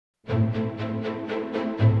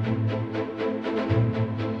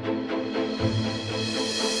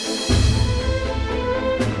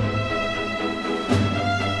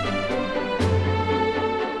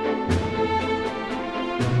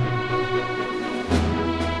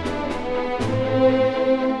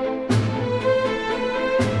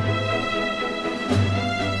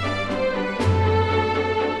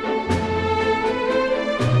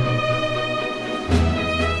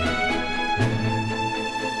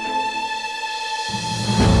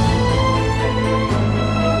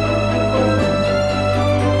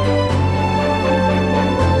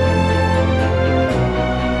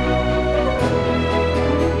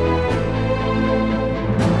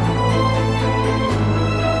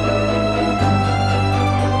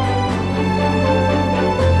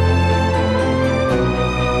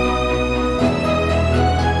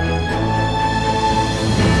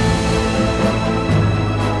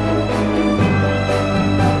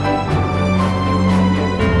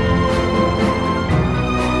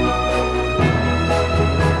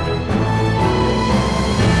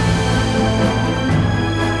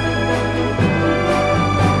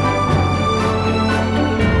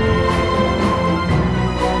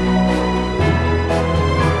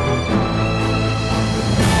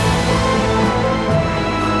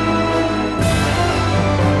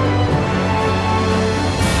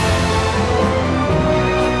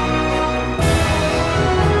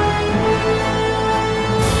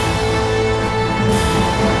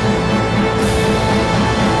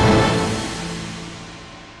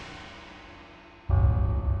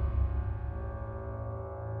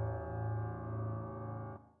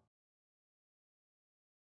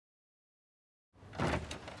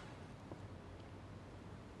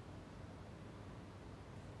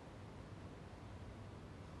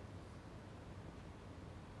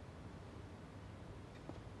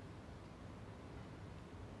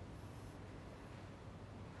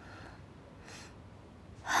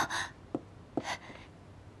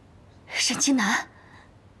沈其南，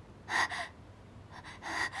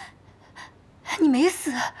你没死。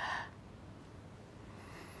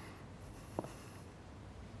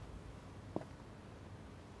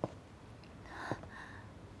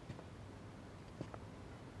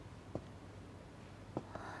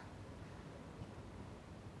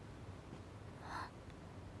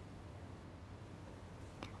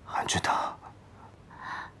韩君他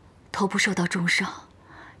头部受到重伤，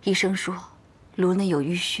医生说颅内有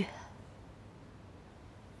淤血。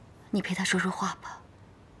你陪他说说话吧，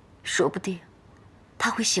说不定他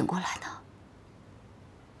会醒过来呢。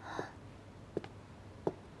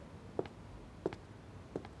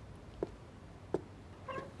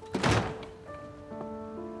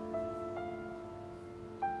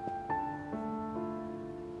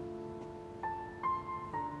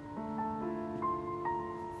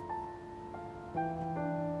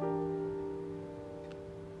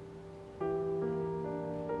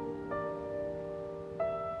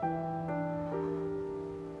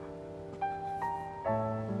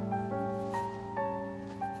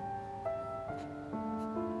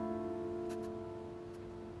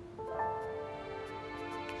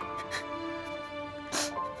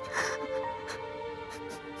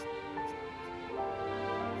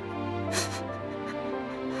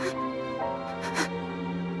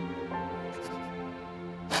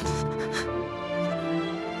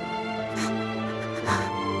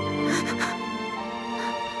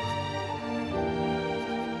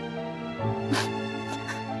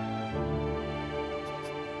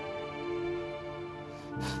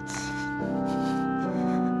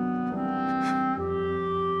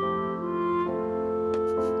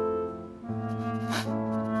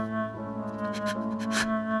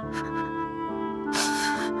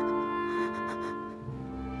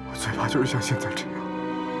最怕就是像现在这样，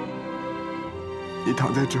你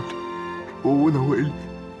躺在这里，我无能为力。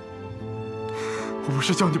我不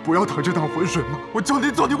是叫你不要淌这趟浑水吗？我叫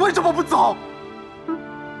你走，你为什么不走？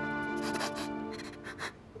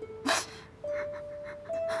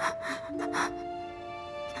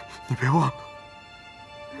你别忘了，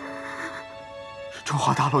中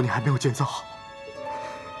华大楼你还没有建造好，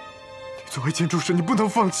你作为建筑师，你不能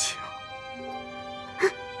放弃啊！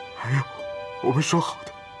还有，我们说好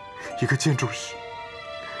的。一个建筑师，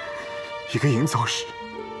一个营造师，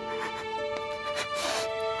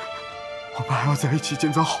我们还要在一起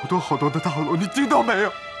建造好多好多的大楼，你听到没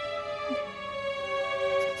有？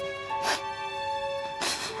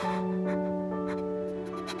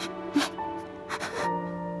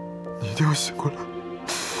你一定要醒过来。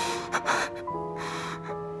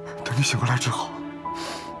等你醒过来之后，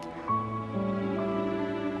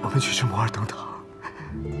我们去吃摩尔灯塔，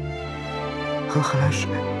喝荷兰水。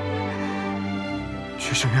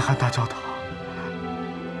去圣约翰大教堂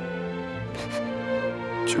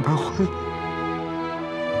举办婚礼，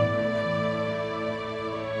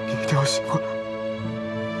你一定要醒过来，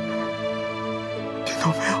听到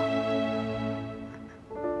没有？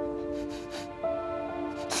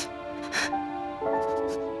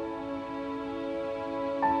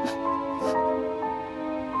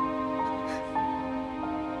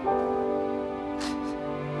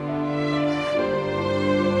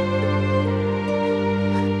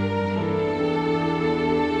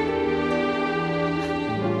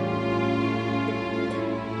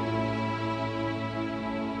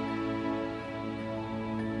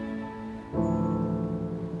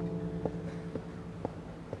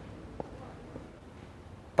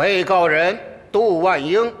被告人杜万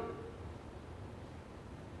英，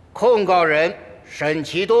控告人沈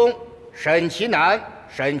其东、沈其南、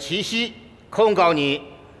沈其西控告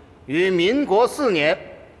你于民国4年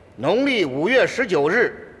农历5月19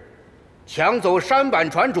日抢走舢板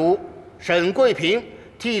船主沈桂平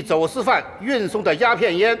替走私犯运送的鸦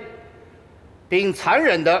片烟，并残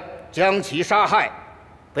忍地将其杀害。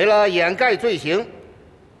为了掩盖罪行，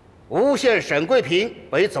诬陷沈桂平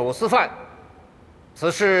为走私犯。此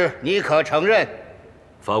事你可承认？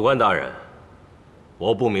法官大人，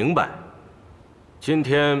我不明白，今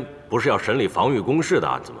天不是要审理防御工事的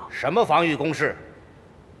案子吗？什么防御工事？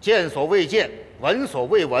见所未见，闻所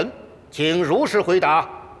未闻，请如实回答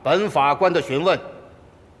本法官的询问。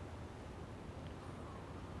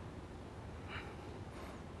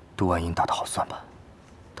杜万英打得好算盘，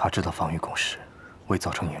他知道防御工事会造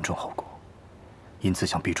成严重后果，因此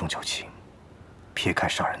想避重就轻，撇开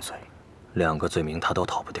杀人罪。2个罪名他都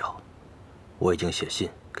逃不掉。我已经写信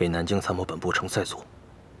给南京参谋本部城塞组，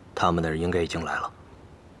他们的人应该已经来了。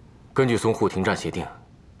根据淞沪停战协定，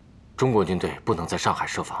中国军队不能在上海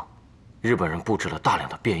设防。日本人布置了大量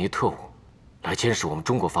的便衣特务，来监视我们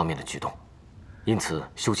中国方面的举动，因此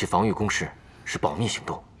修葺防御工事是保密行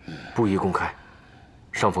动。不宜公开。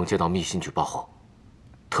上峰接到密信举报后，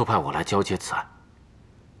特派我来交接此案，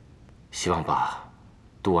希望把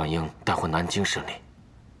杜万英带回南京审理。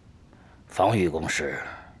防御工事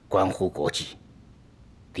关乎国际，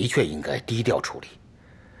的确应该低调处理。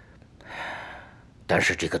但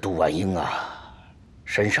是这个杜万英啊，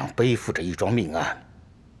身上背负着一桩命案，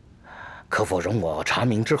可否容我查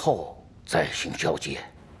明之后再行交接？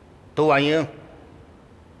杜万英，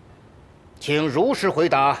请如实回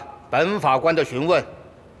答本法官的询问。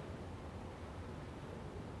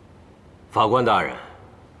法官大人，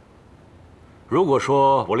如果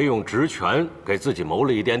说我利用职权给自己谋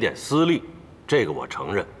了一点点私利，这个我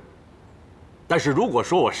承认。但是如果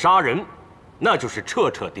说我杀人，那就是彻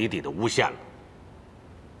彻底底的诬陷了。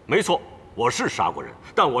没错，我是杀过人，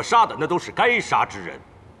但我杀的那都是该杀之人。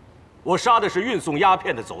我杀的是运送鸦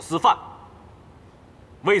片的走私犯。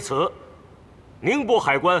为此，宁波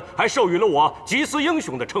海关还授予了我缉私英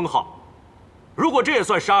雄的称号。如果这也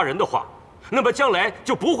算杀人的话，那么将来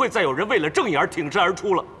就不会再有人为了正义而挺身而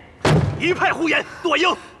出了。一派胡言，杜万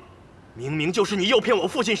英，明明就是你诱骗我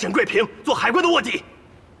父亲沈贵平做海关的卧底，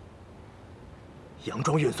佯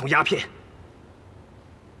装运送鸦片，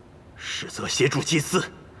实则协助缉私，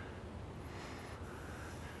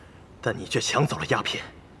但你却抢走了鸦片，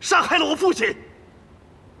杀害了我父亲。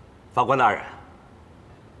法官大人，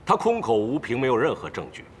他空口无凭，没有任何证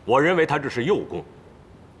据，我认为他这是诱供。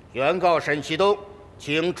原告沈其东，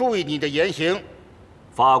请注意你的言行。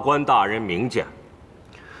法官大人明鉴。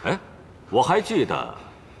哎，我还记得，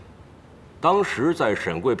当时在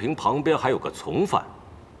沈贵平旁边还有个从犯，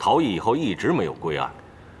逃逸以后一直没有归案，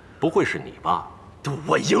不会是你吧？杜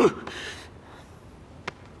万英，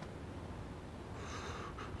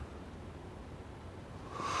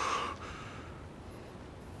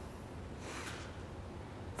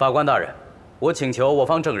法官大人，我请求我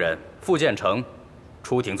方证人傅建成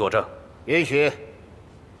出庭作证。允许。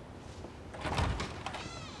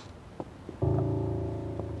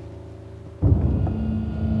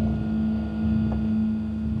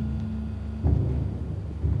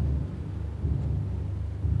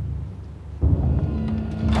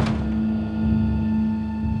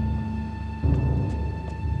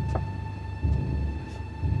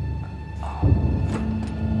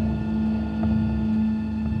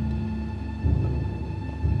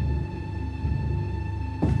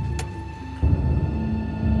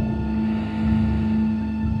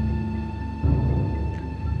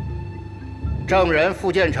证人傅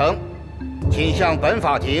建成，请向本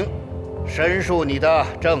法庭申述你的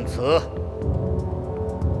证词。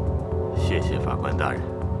谢谢法官大人。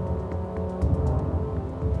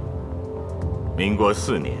民国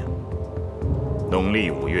4年，农历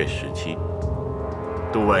5月17，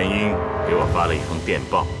杜万英给我发了一封电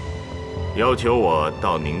报，要求我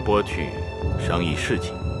到宁波去商议事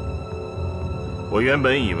情。我原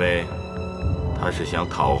本以为他是想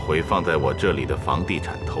讨回放在我这里的房地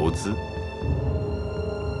产投资。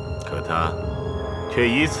可他却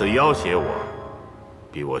以此要挟我，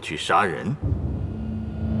逼我去杀人。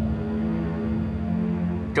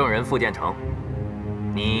证人傅建成，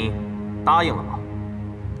你答应了吗？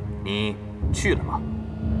你去了吗？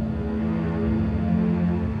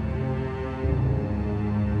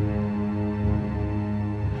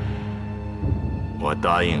我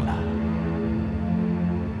答应了，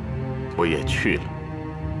我也去了。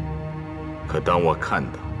可当我看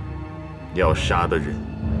到要杀的人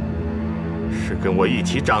是跟我一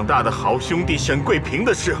起长大的好兄弟沈贵平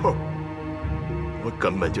的时候，我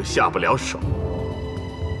根本就下不了手，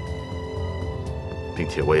并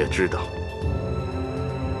且我也知道，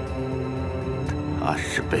他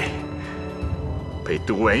是被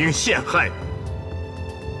杜万英陷害的。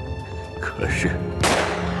可是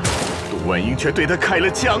杜万英却对他开了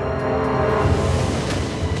枪。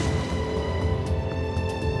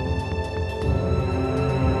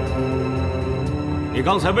你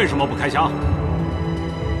刚才为什么不开枪？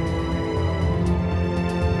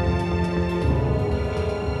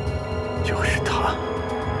就是他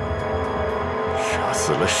杀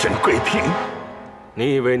死了沈贵平。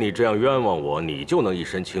你以为你这样冤枉我，你就能一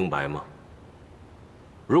身清白吗？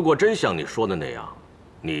如果真像你说的那样，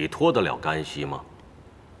你脱得了干系吗？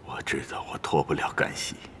我知道我脱不了干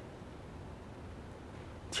系。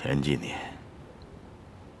前几年，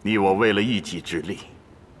你我为了一己之力，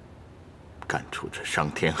干出这伤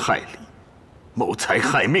天害理、谋财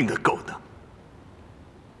害命的勾当。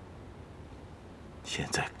现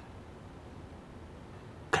在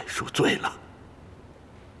该赎罪了。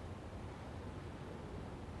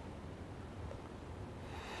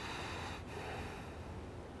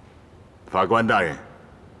法官大人，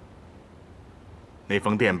那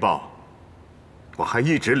封电报我还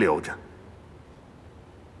一直留着。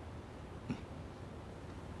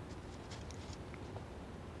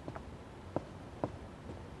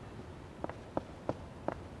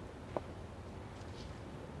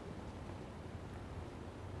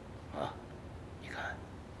你看，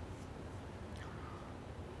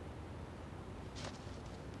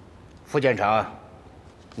傅建成，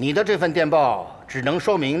你的这份电报只能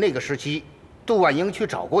说明那个时期杜万英去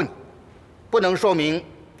找过你，不能说明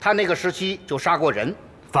他那个时期就杀过人。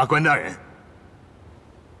法官大人，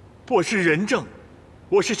我是人证，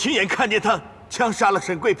我是亲眼看见他枪杀了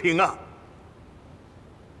沈桂平啊！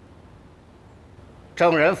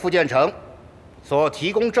证人傅建成所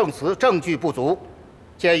提供证词证据不足，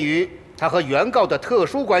鉴于他和原告的特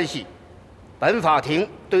殊关系，本法庭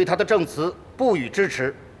对他的证词不予支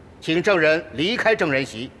持，请证人离开证人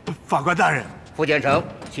席。法官大人，傅建成，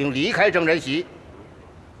请离开证人席。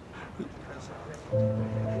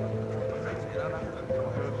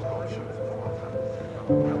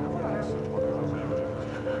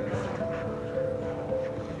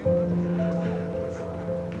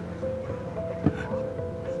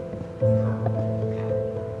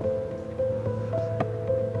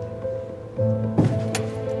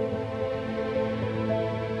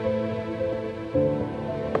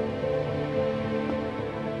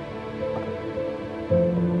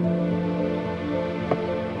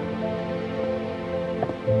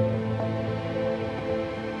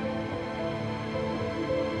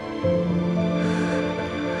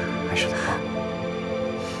没事的啊。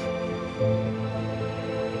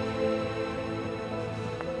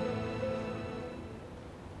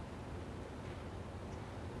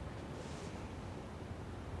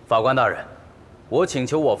法官大人，我请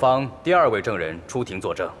求我方第2位证人出庭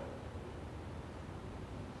作证。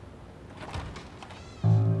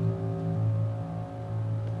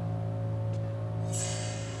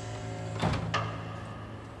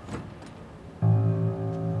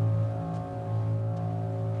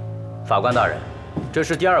法官大人，这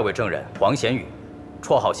是第2位证人黄贤宇，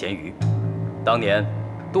绰号咸鱼。当年，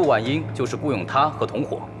杜万英就是雇佣他和同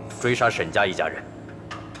伙追杀沈家一家人。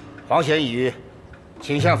黄贤宇，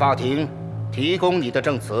请向法庭提供你的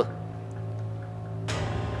证词。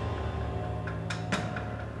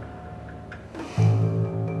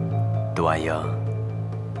杜万英，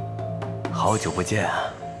好久不见啊，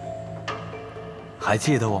还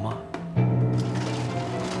记得我吗？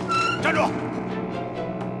站住！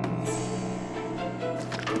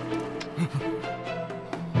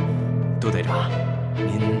杜队长，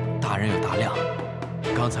您大人有大量，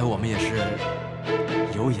刚才我们也是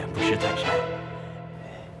有眼不识泰山。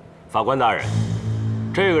法官大人，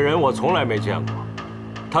这个人我从来没见过，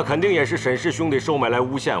他肯定也是沈氏兄弟收买来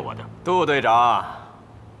诬陷我的。杜队长，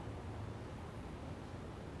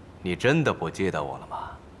你真的不记得我了吗？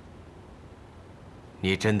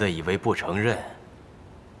你真的以为不承认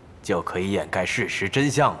就可以掩盖事实真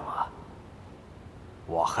相吗？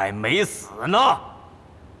我还没死呢！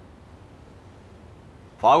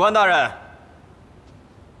法官大人，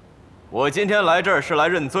我今天来这儿是来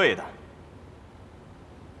认罪的。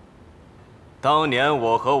当年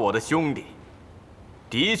我和我的兄弟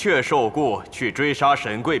的确受雇去追杀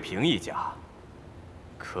沈桂平一家，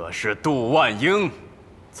可是杜万英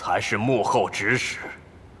才是幕后指使。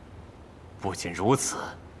不仅如此，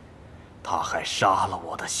他还杀了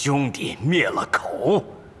我的兄弟，灭了口。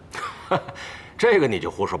这个你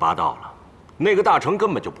就胡说八道了。那个大成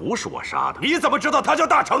根本就不是我杀的。你怎么知道他叫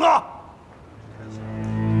大成啊？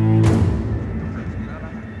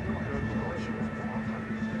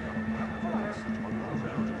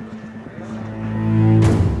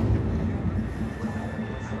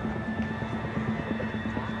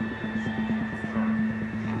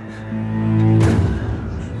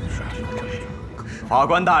法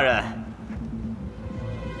官大人，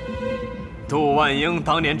杜万英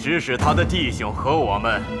当年指使他的弟兄和我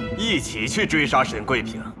们一起去追杀沈桂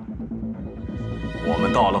平。我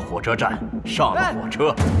们到了火车站，上了火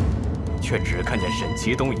车，却只看见沈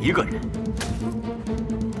其东一个人。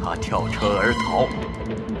他跳车而逃，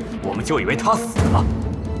我们就以为他死了。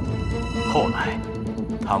后来，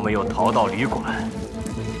他们又逃到旅馆，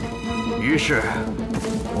于是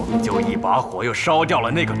我们就一把火又烧掉了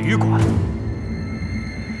那个旅馆。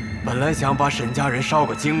本来想把沈家人烧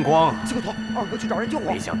个精光，鸡骨头，二哥去找人救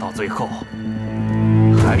我。没想到最后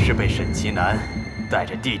还是被沈其南带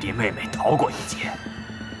着弟弟妹妹逃过一劫。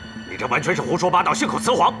你这完全是胡说八道，信口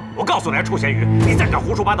雌黄！我告诉你，楚贤宇，你再敢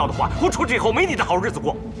胡说八道的话，我出去以后没你的好日子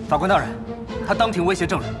过。法官大人，他当庭威胁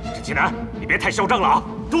证人。沈其南，你别太嚣张了啊！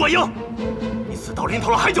杜万英，你死到临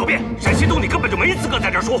头了还狡辩！沈其东，你根本就没资格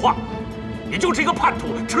在这儿说话。你就是一个叛徒，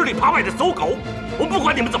吃里扒外的走狗。我不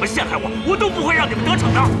管你们怎么陷害我，我都不会让你们得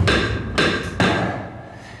逞的。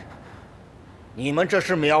你们这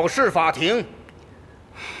是藐视法庭。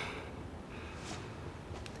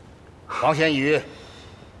王贤宇，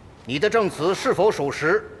你的证词是否属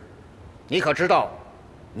实？你可知道，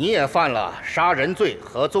你也犯了杀人罪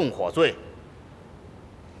和纵火罪？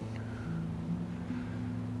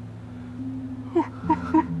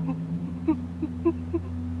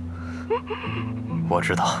我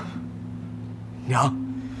知道。娘，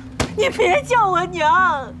你别叫我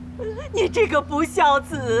娘，你这个不孝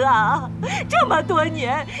子啊！这么多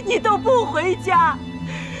年你都不回家，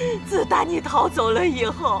自打你逃走了以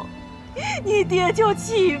后，你爹就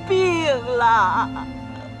起病了，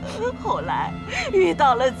后来遇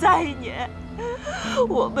到了灾年，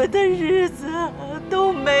我们的日子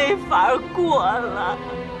都没法过了。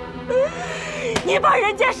你把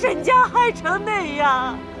人家沈家害成那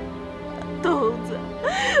样，东子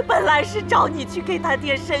本来是找你去给他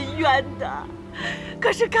爹伸冤的，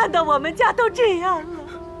可是看到我们家都这样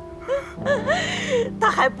了，他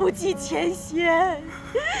还不计前嫌，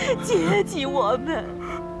接济我们，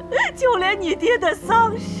就连你爹的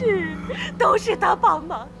丧事都是他帮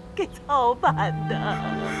忙给操办的。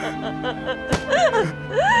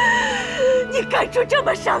你干出这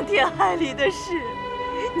么伤天害理的事，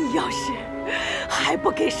你要是还不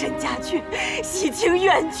给沈家去洗清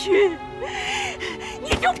冤屈，你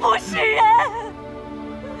就不是人。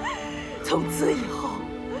从此以后，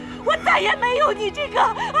我再也没有你这个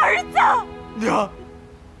儿子。娘，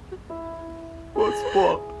我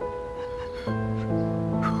错了，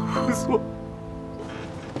我错了。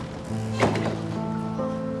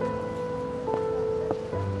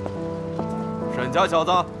沈家小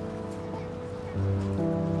子，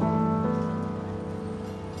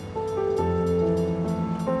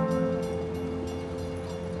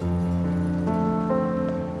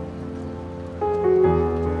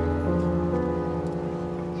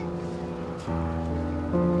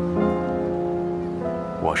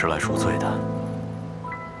我是来赎罪的。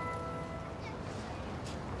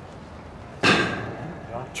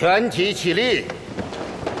全体起立。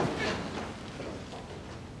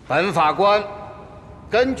本法官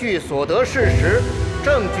根据所得事实、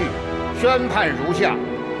证据宣判如下：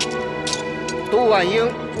杜万英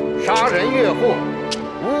杀人越货，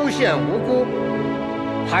诬陷无辜，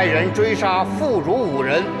派人追杀妇孺5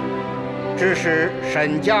人，致使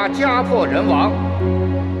沈家家破人亡。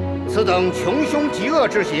此等穷凶极恶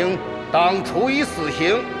之行，当处以死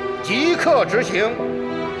刑，即刻执行。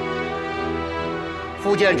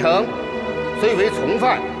傅建成虽为从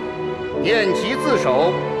犯，念其自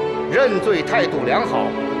首，认罪态度良好，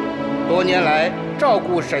多年来照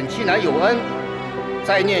顾沈其南有恩，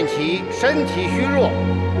再念其身体虚弱，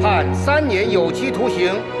判3年有期徒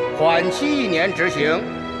刑，缓期1年执行。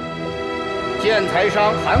建材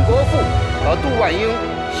商韩国富和杜万英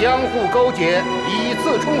相互勾结，以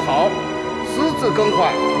次充好，私自更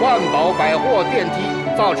换万宝百货电梯，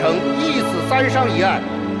造成1死3伤一案，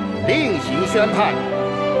另行宣判。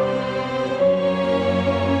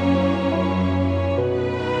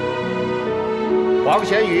王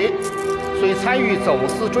贤宇虽参与走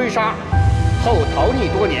私追杀，后逃匿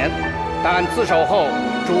多年，但自首后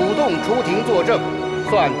主动出庭作证，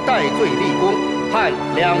算戴罪立功，判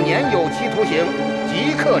2年有期徒刑，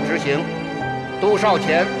即刻执行。杜少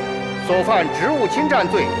乾所犯职务侵占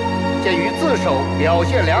罪，鉴于自首表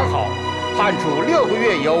现良好，判处6个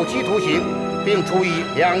月有期徒刑，并处以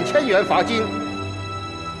2000元罚金。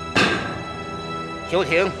休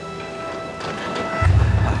庭。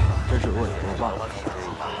真是恶有多报。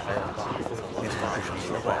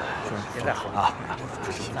现在好啊！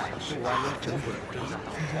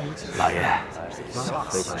老爷，是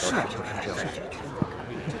就是这样解决。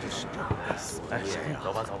哎，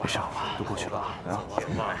走吧走吧，没事吧？都过去了啊！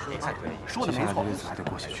说的没错，日子还得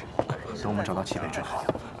过下去。等我们找到齐北之后，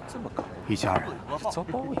一家人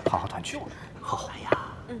好好团聚。好。哎呀，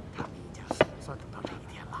他们一家算等到这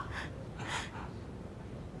一天了。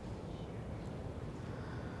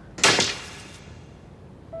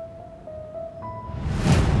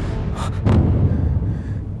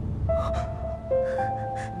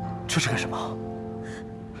这是干什么？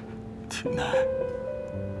体南，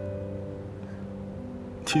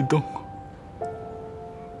体东，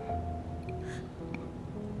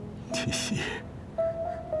体西，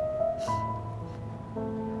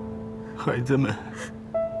孩子们，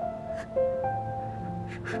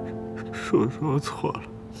叔叔错了，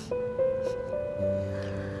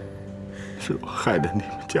是我害得你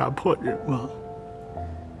们家破人亡，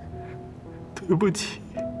对不起。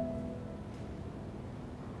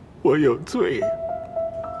我有罪。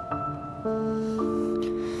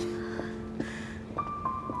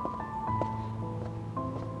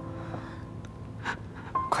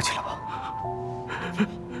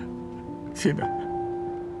其南，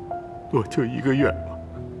我就一个愿望，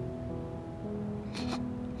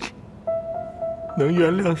能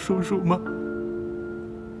原谅叔叔吗？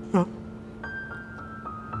啊？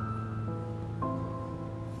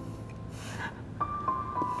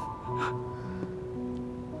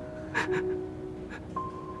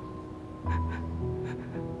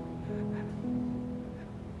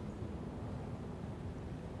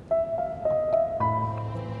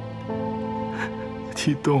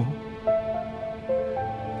启东，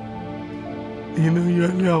你能原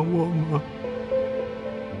谅我吗？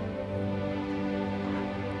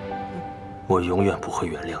我永远不会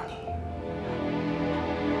原谅你。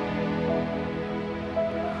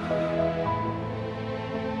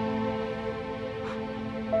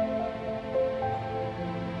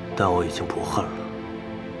但我已经不恨了。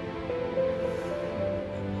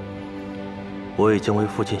我已经为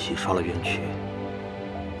父亲洗刷了冤屈。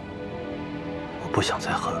不想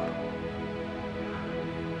再恨了，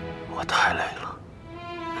我太累了。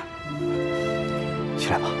起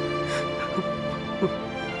来吧。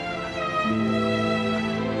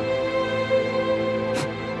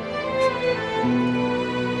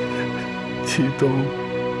启东，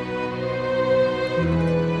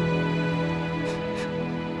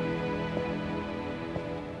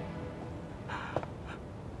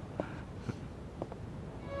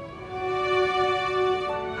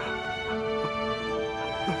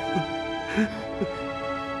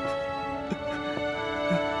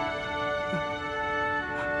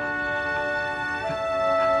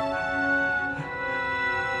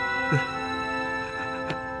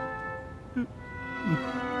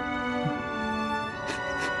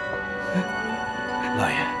老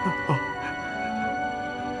爷，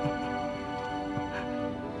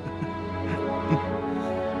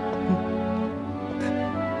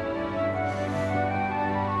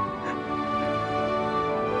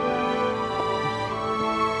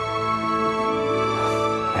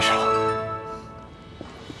没事了。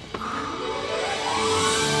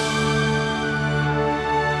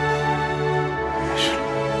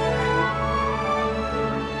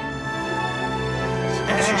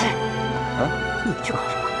没事了。你去搞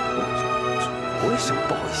什么？我也想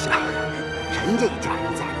抱一下。人家一家人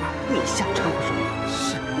在那儿，你想称呼兄弟？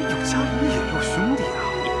是，有家人也有兄弟啊。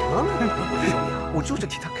你得了，我是兄弟啊，我就是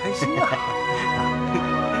替他开心啊。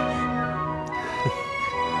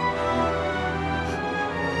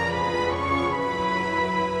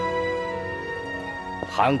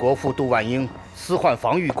韩国父杜万英私换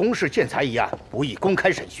防御工事建材一案不宜公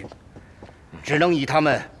开审讯，只能以他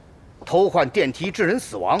们偷换电梯致人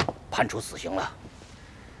死亡判处死刑了。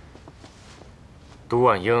杜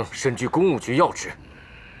万英身居公务局要职，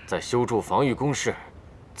在修筑防御工事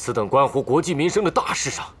此等关乎国计民生的大事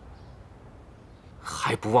上，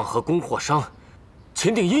还不忘和供货商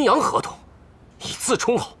签订阴阳合同，以次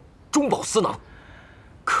充好，中饱私囊，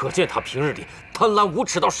可见他平日里贪婪无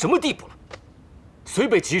耻到什么地步了。虽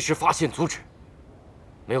被及时发现阻止，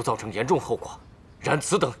没有造成严重后果，然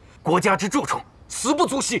此等国家之蛀虫，死不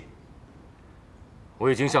足惜。我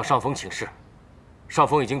已经向上峰请示，上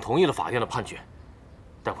峰已经同意了法院的判决。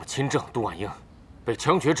待我亲证杜万英被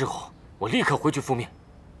枪决之后，我立刻回去复命。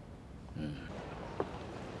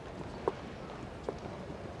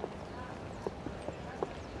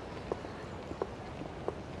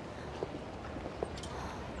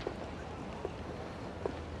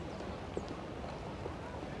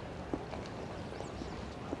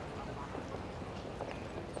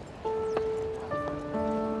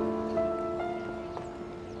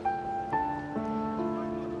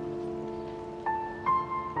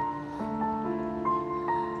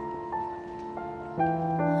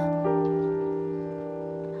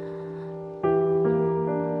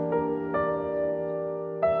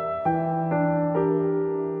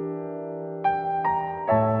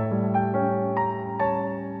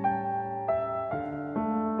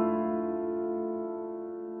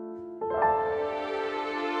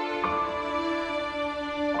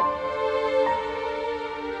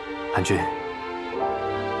韩君，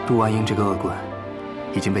杜万英这个恶棍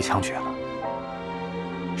已经被枪决了，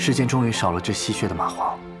世间终于少了这吸血的蚂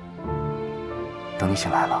蟥。等你醒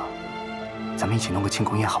来了，咱们一起弄个庆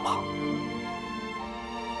功宴，好不好？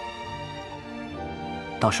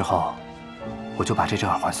到时候我就把这只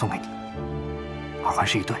耳环送给你，耳环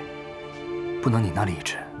是一对，不能你那里一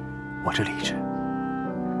只，我这里一只。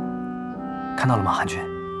看到了吗，韩君？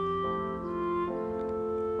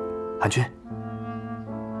韩君。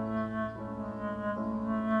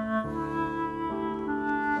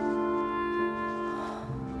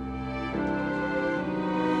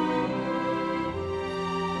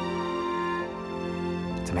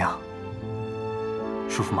怎么样？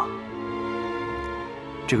舒服吗？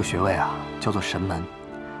这个穴位啊，叫做神门，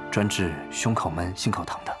专治胸口闷、心口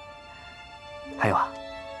疼的。还有啊，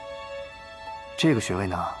这个穴位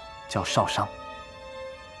呢叫少商，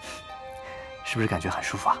是不是感觉很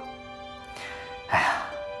舒服啊？哎呀，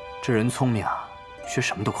这人聪明啊，学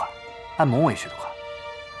什么都快，按摩我也学得快。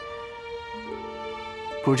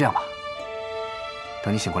不如这样吧，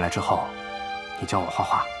等你醒过来之后，你教我画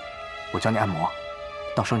画，我教你按摩，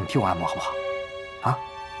到时候你替我按摩好不好？啊？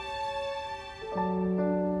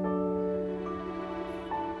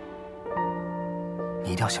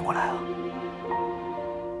你一定要醒过来啊！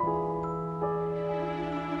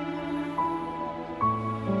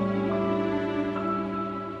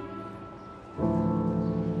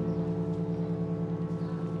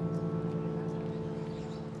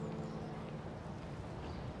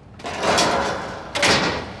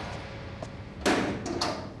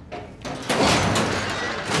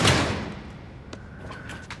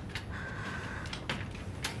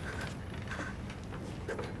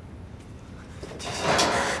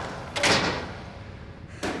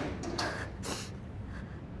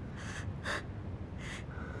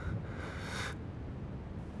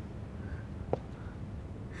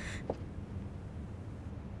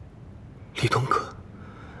立冬哥，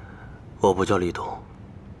我不叫立冬，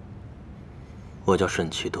我叫沈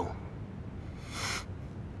其东。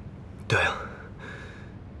对啊，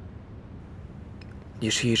你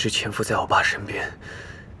是一直潜伏在我爸身边，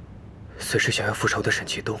随时想要复仇的沈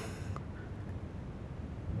其东，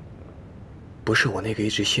不是我那个一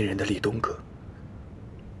直信任的立冬哥。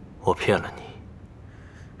我骗了你，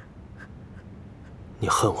你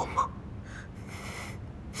恨我吗？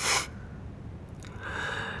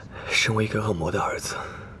身为一个恶魔的儿子，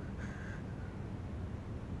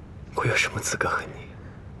我有什么资格恨你？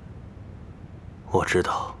我知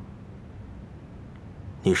道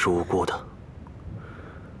你是无辜的，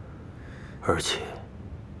而且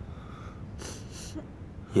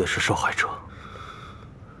也是受害者。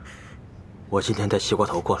我今天带西瓜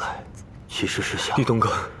头过来，其实是想……立冬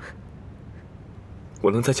哥，我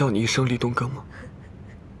能再叫你一声立冬哥吗？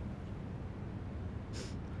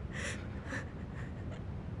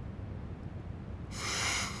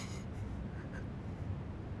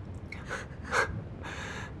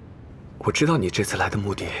我知道你这次来的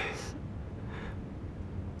目的，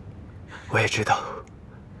我也知道，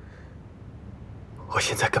我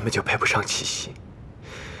现在根本就配不上七夕。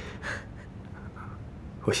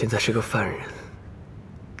我现在是个犯人，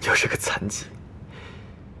又是个残疾。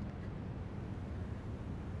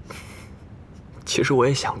其实我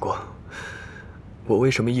也想过，我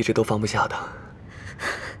为什么一直都放不下他？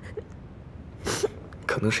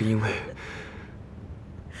可能是因为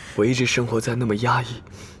我一直生活在那么压抑、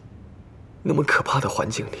那么可怕的环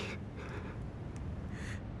境里。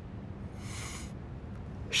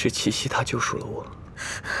是七夕他救赎了我。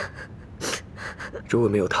如果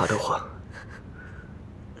没有他的话，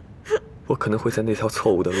我可能会在那条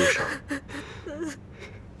错误的路上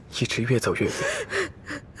一直越走越远。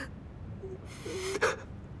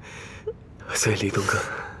所以，立冬哥，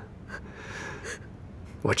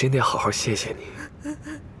我真的要好好谢谢你，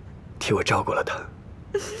替我照顾了他。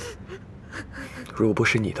如果不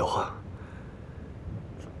是你的话，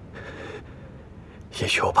也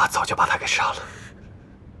许我爸早就把他给杀了。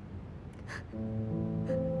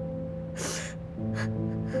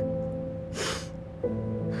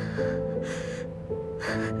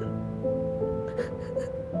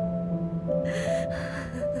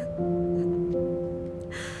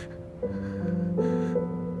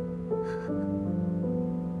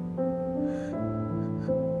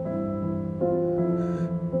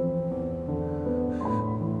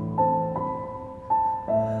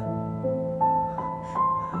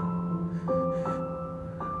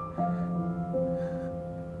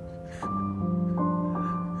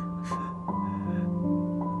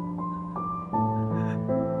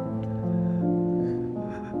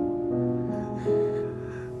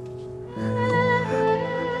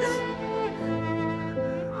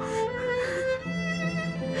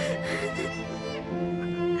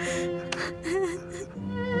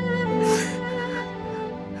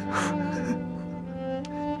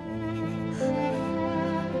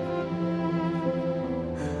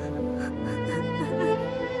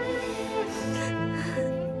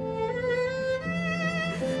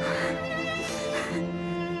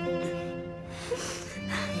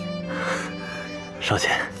少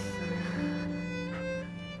谦，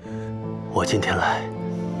我今天来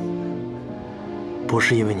不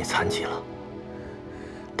是因为你残疾了，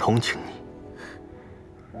同情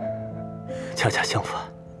你，恰恰相反，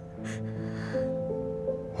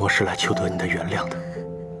我是来求得你的原谅的。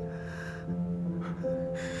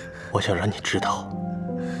我想让你知道，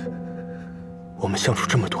我们相处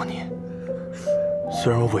这么多年，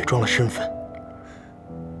虽然我伪装了身份，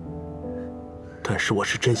但是我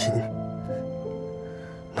是真心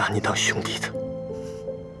拿你当兄弟的。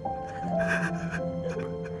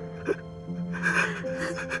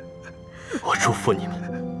我祝福你们，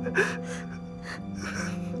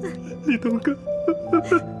李东哥。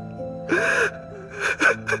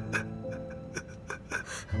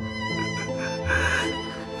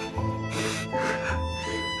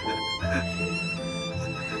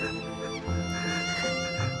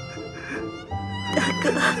大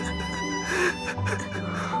哥，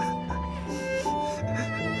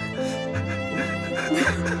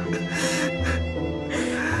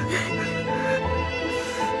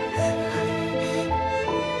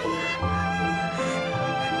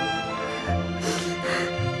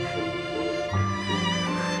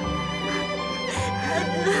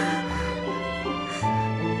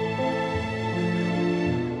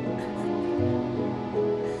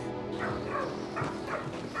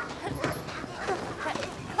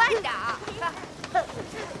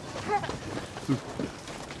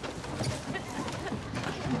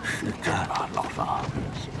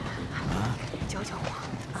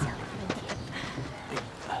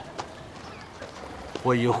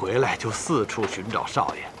我一回来就四处寻找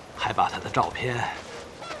少爷，还把他的照片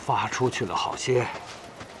发出去了好些，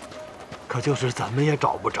可就是怎么也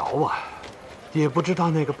找不着啊，也不知道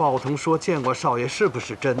那个报童说见过少爷是不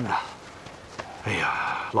是真的。哎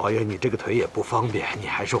呀，老爷，你这个腿也不方便，你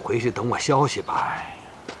还是回去等我消息吧。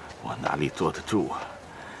我哪里坐得住啊？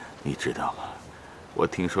你知道吗？我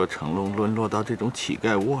听说成龙沦落到这种乞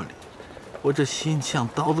丐窝里，我这心像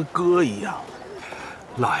刀子割一样。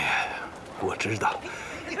老爷，我知道，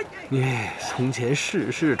你从前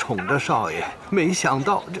事事宠着少爷，没想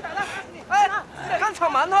到这……哎，敢抢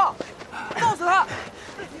馒头，揍死他！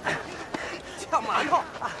抢馒头，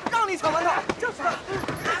让你抢馒头，就是他！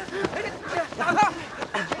打他，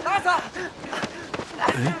打死他！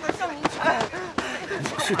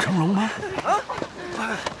是成龙吗？啊！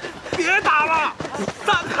别打了，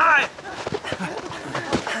散开！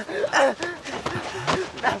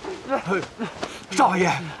少爷，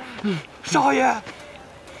少爷，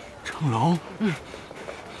成龙，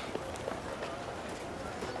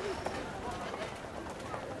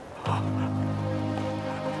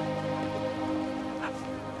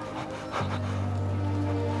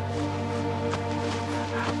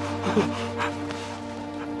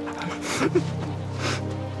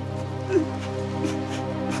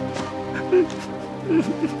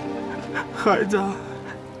孩子，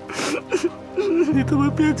你怎么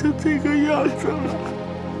变成这个样子了？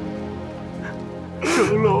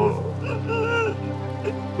成龙，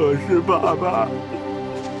我是爸爸。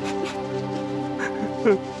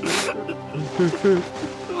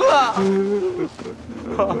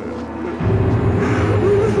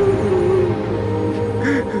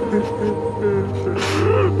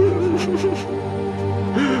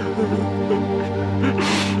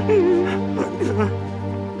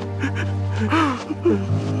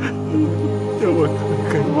让我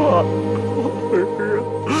看看我儿，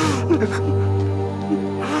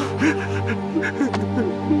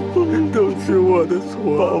都是我的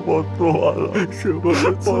错，我错了，是我的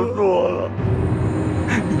错，我错了。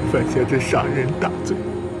你犯下这杀人大罪，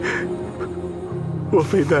我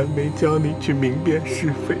非但没教你去明辨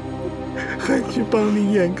是非，还去帮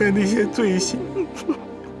你掩盖那些罪行，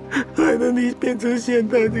害得你变成现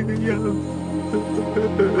在这个样子。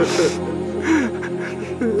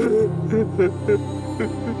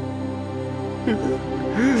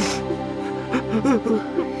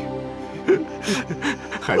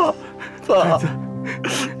孩子，孩子，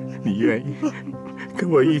你愿意跟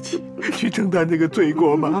我一起去承担这个罪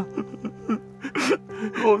过吗？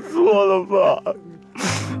我错了，爸。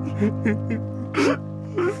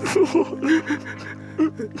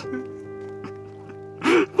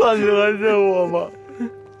爸，你还认我吗？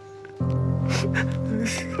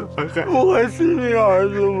我还是你儿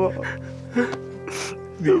子吗？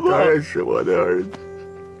你当然是我的儿子。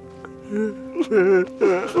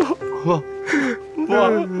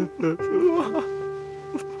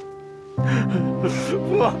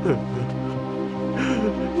爸，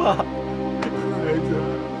爸，孩子。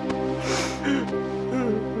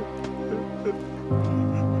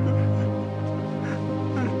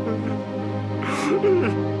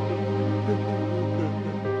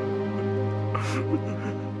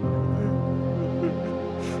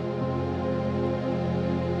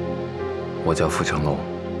我叫傅成龙，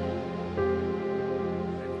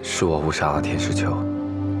是我误杀了田世秋，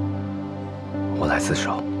我来自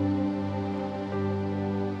首。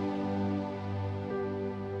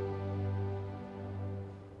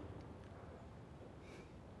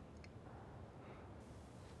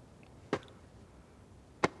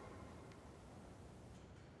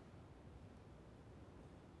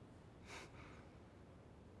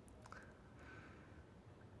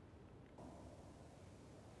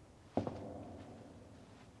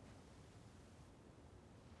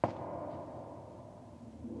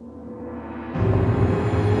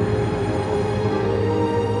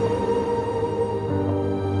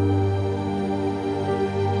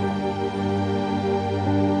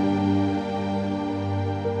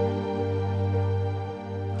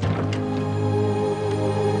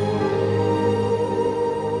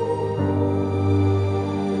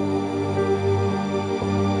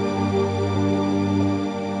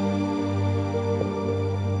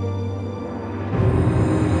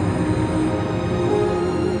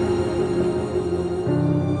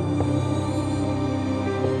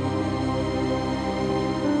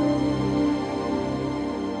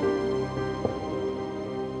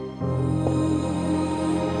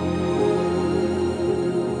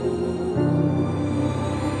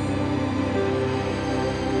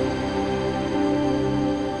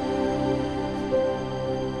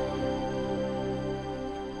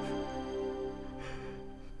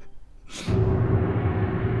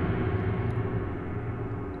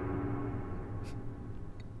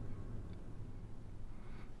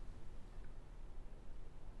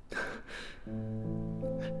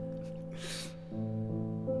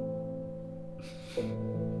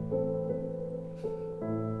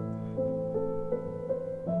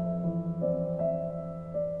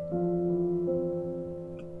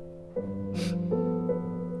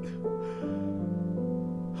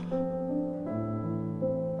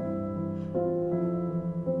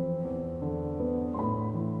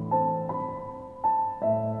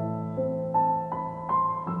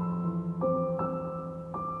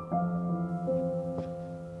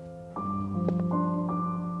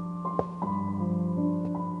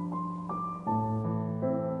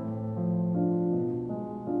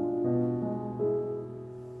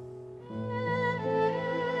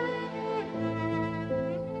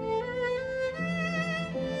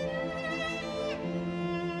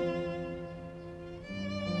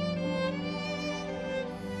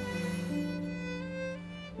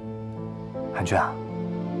韩娟啊，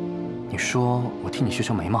你说我替你修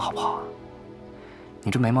修眉毛好不好啊？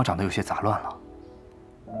你这眉毛长得有些杂乱了。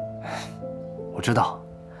我知道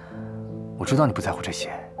你不在乎这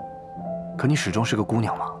些，可你始终是个姑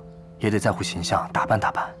娘嘛，也得在乎形象，打扮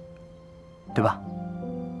打扮，对吧？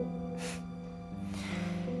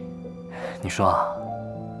你说啊，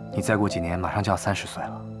你再过几年马上就要30岁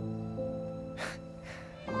了，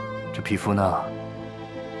这皮肤呢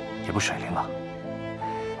也不水灵了，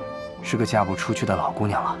是个嫁不出去的老姑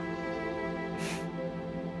娘了。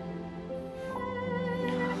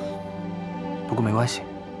不过没关系，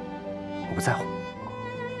我不在乎。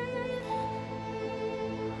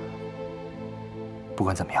不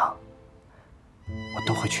管怎么样，我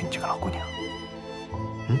都会娶你这个老姑娘。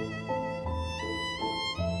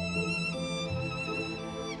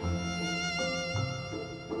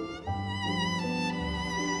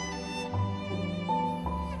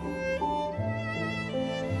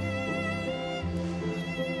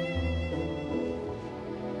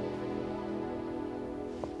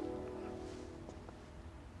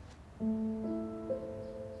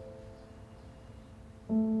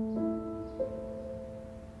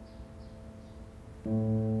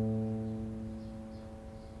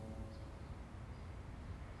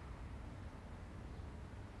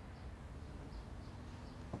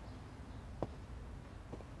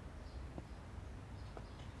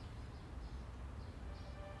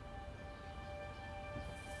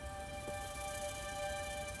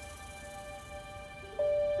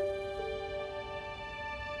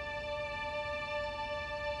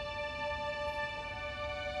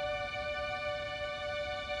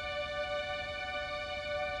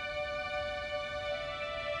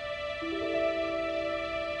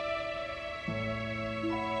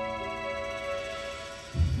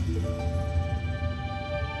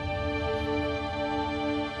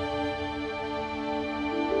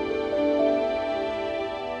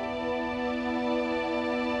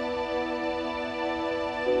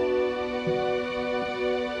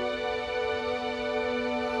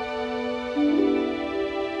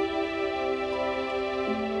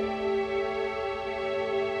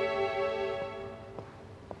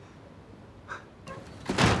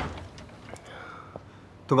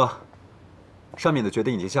东哥，上面的决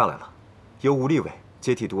定已经下来了，由吴立伟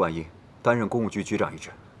接替杜万英担任公务局局长一职。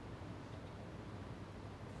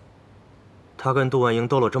他跟杜万英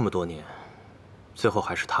斗了这么多年，最后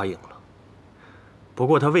还是他赢了。不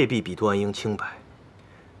过他未必比杜万英清白。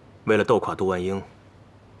为了斗垮杜万英，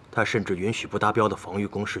他甚至允许不达标的防御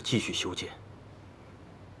工事继续修建，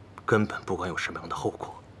根本不管有什么样的后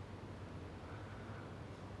果。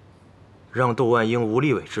让杜万英、吴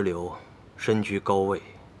立伟之流身居高位，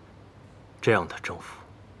这样的政府，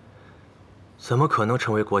怎么可能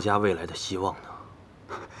成为国家未来的希望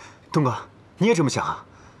呢？东哥，你也这么想啊？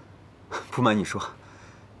不瞒你说，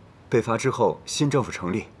北伐之后新政府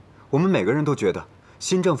成立，我们每个人都觉得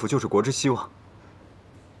新政府就是国之希望。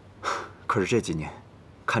可是这几年，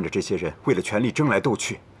看着这些人为了权力争来斗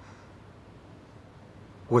去，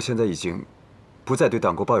我现在已经不再对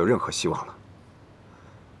党国抱有任何希望了。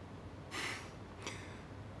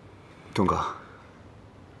东哥，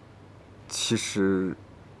其实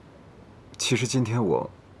今天我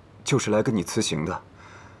就是来跟你辞行的。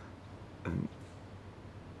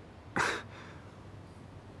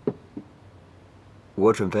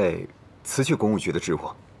我准备辞去公务局的职务，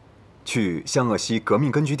去湘鄂西革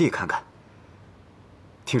命根据地看看。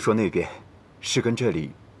听说那边是跟这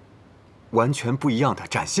里完全不一样的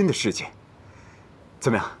崭新的世界。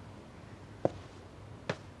怎么样？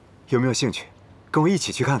有没有兴趣跟我一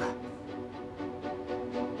起去看看？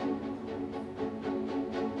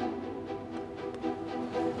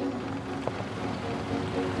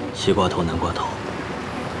西瓜头南瓜头，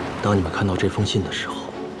当你们看到这封信的时候，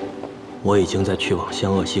我已经在去往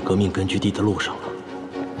湘鄂西革命根据地的路上了。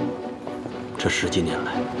这10几年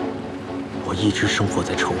来，我一直生活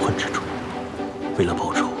在仇恨之中，为了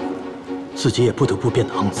报仇，自己也不得不变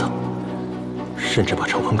得肮脏，甚至把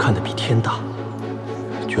仇恨看得比天大，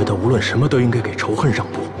觉得无论什么都应该给仇恨让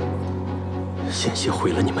步，险些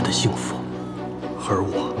毁了你们的幸福。而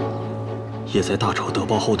我，也在大仇得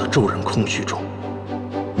报后的骤然空虚中，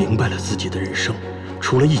明白了自己的人生，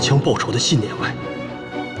除了一腔报仇的信念外，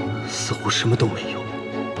似乎什么都没有。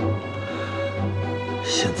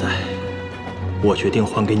现在，我决定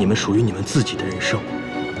还给你们属于你们自己的人生。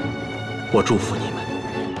我祝福你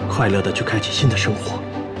们，快乐地去开启新的生活。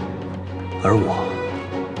而我，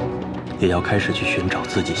也要开始去寻找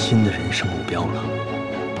自己新的人生目标了。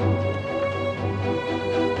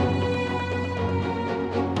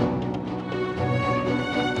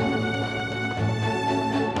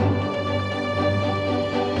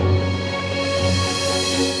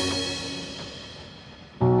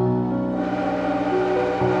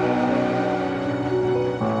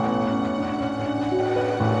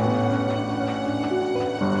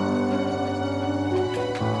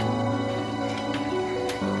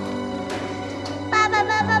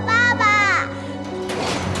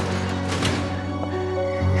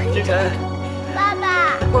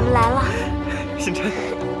我们来了。星辰。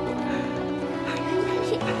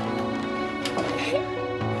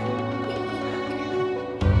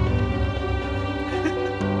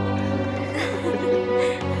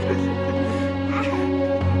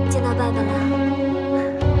见到爸爸了。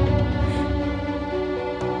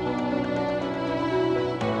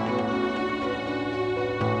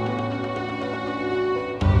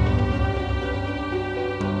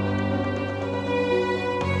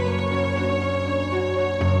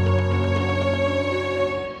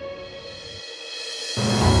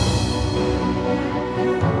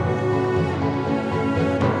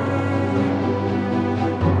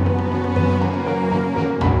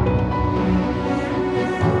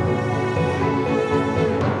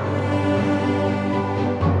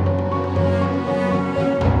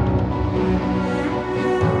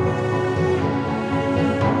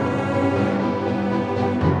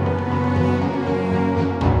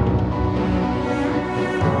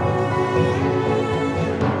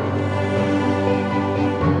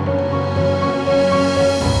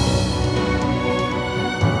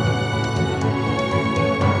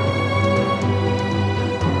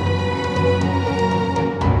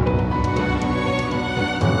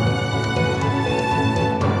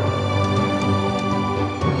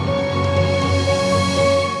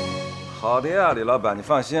 好的呀，李老板，你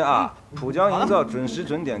放心啊，浦江营造准时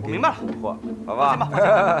准点给你补货，好吧？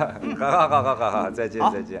好，再见。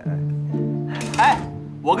哎，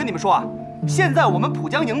我跟你们说啊，现在我们浦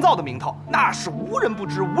江营造的名头那是无人不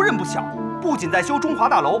知，无人不晓。不仅在修中华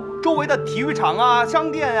大楼，周围的体育场啊、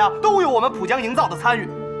商店呀，都有我们浦江营造的参与。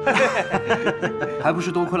还不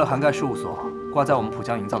是多亏了涵盖事务所挂在我们浦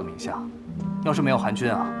江营造的名下。要是没有韩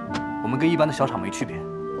军啊，我们跟一般的小厂没区别。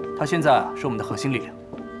他现在是我们的核心力量。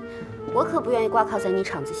 我可不愿意挂靠在你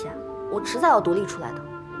厂子下，我迟早要独立出来的。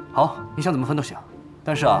好，你想怎么分都行，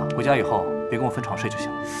但是啊，回家以后别跟我分床睡就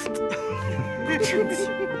行。不争气。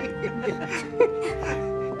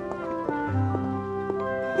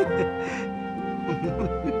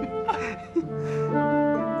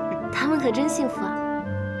他们可真幸福啊！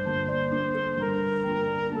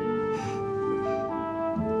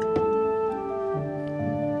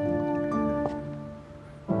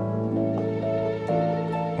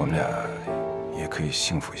我们俩也可以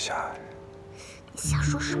幸福一下。你瞎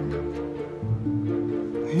说什么呢？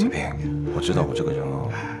这边我知道我这个人哦，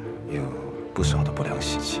有不少的不良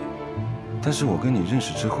习气，但是我跟你认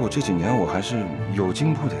识之后，这几年我还是有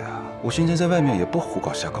进步的呀。我现在在外面也不胡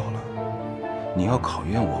搞瞎搞了。你要考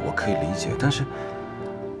验我，我可以理解，但是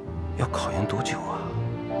要考验多久啊？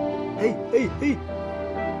哎，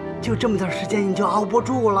就这么点时间你就熬不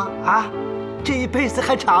住了啊？这一辈子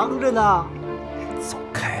还长着呢。 走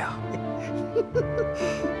开呀！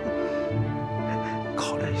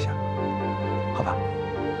考虑一下，好吧？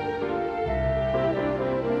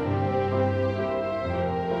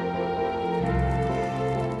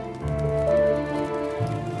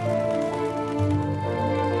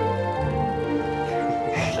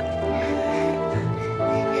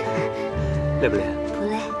累不累？不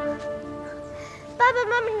累。爸爸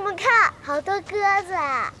妈妈，你们看，好多鸽子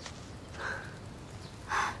啊！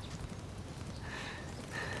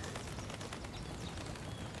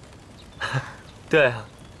 对啊，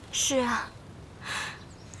是啊。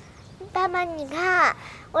爸爸，你看，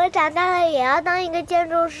我长大了也要当一个建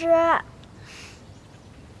筑师。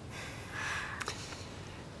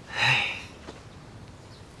唉，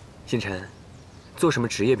星辰，做什么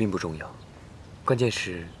职业并不重要，关键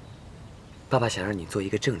是，爸爸想让你做一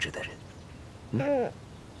个正直的人。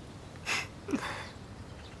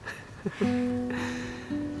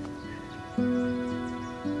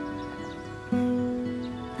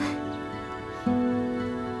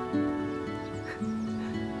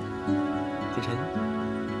星辰，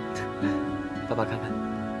爸爸看看，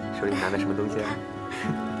手里拿的什么东西啊？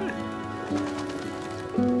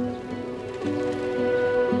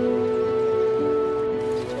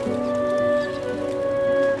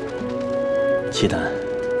契丹，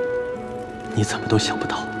你怎么都想不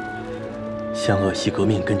到，湘鄂西革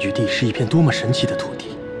命根据地是一片多么神奇的土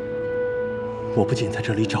地。我不仅在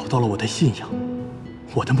这里找到了我的信仰，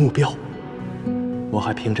我的目标，我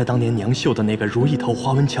还凭着当年娘绣的那个如意头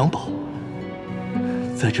花纹襁褓，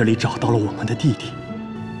在这里找到了我们的弟弟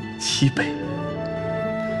齐北。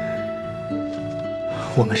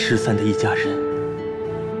我们失散的一家人，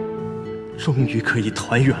终于可以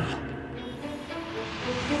团圆了。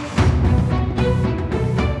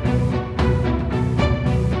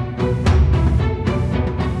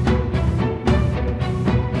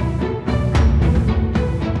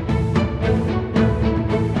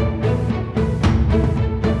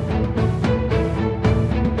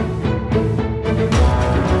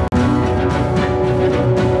 爸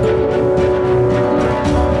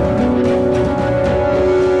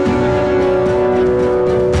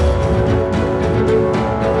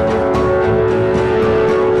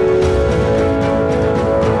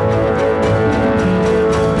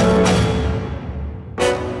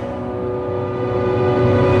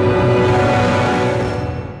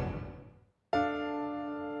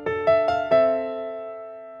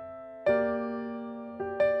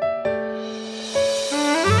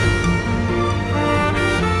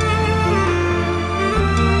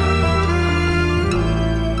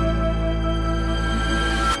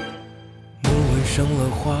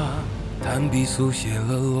炭笔速写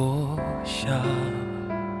了落下，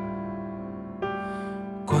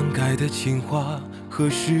灌溉的情话何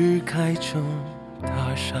时开成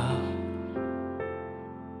大厦？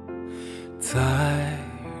在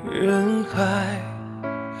人海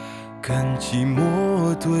跟寂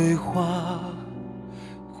寞对话，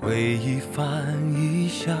回忆翻一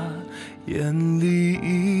下，眼里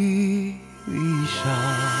一粒沙。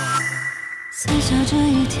撕下这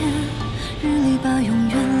一天，日历把永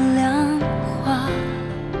远量化，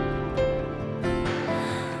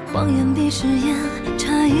谎言比誓言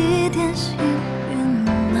差一点幸运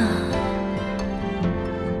啊。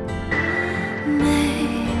没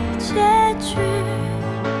结局，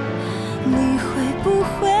你会不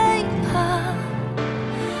会怕？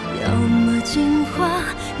要么进化，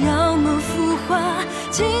要么腐化，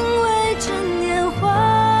敬畏着年华。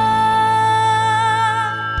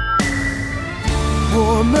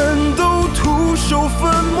我们都徒手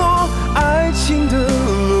粉墨爱情的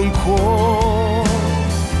轮廓，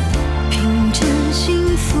凭着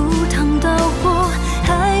幸福烫到火，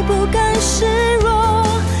还不甘示弱。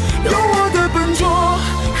有我的笨拙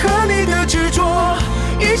和你的执着，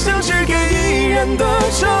一生只给一人的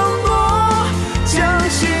承诺，将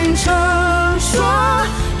心成说，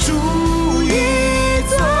筑一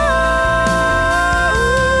座。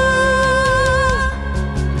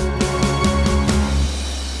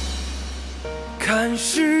看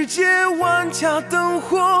世界万家灯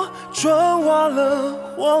火，转化了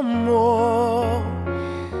荒漠，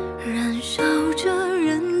燃烧着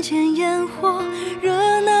人间烟火，热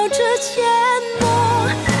闹着前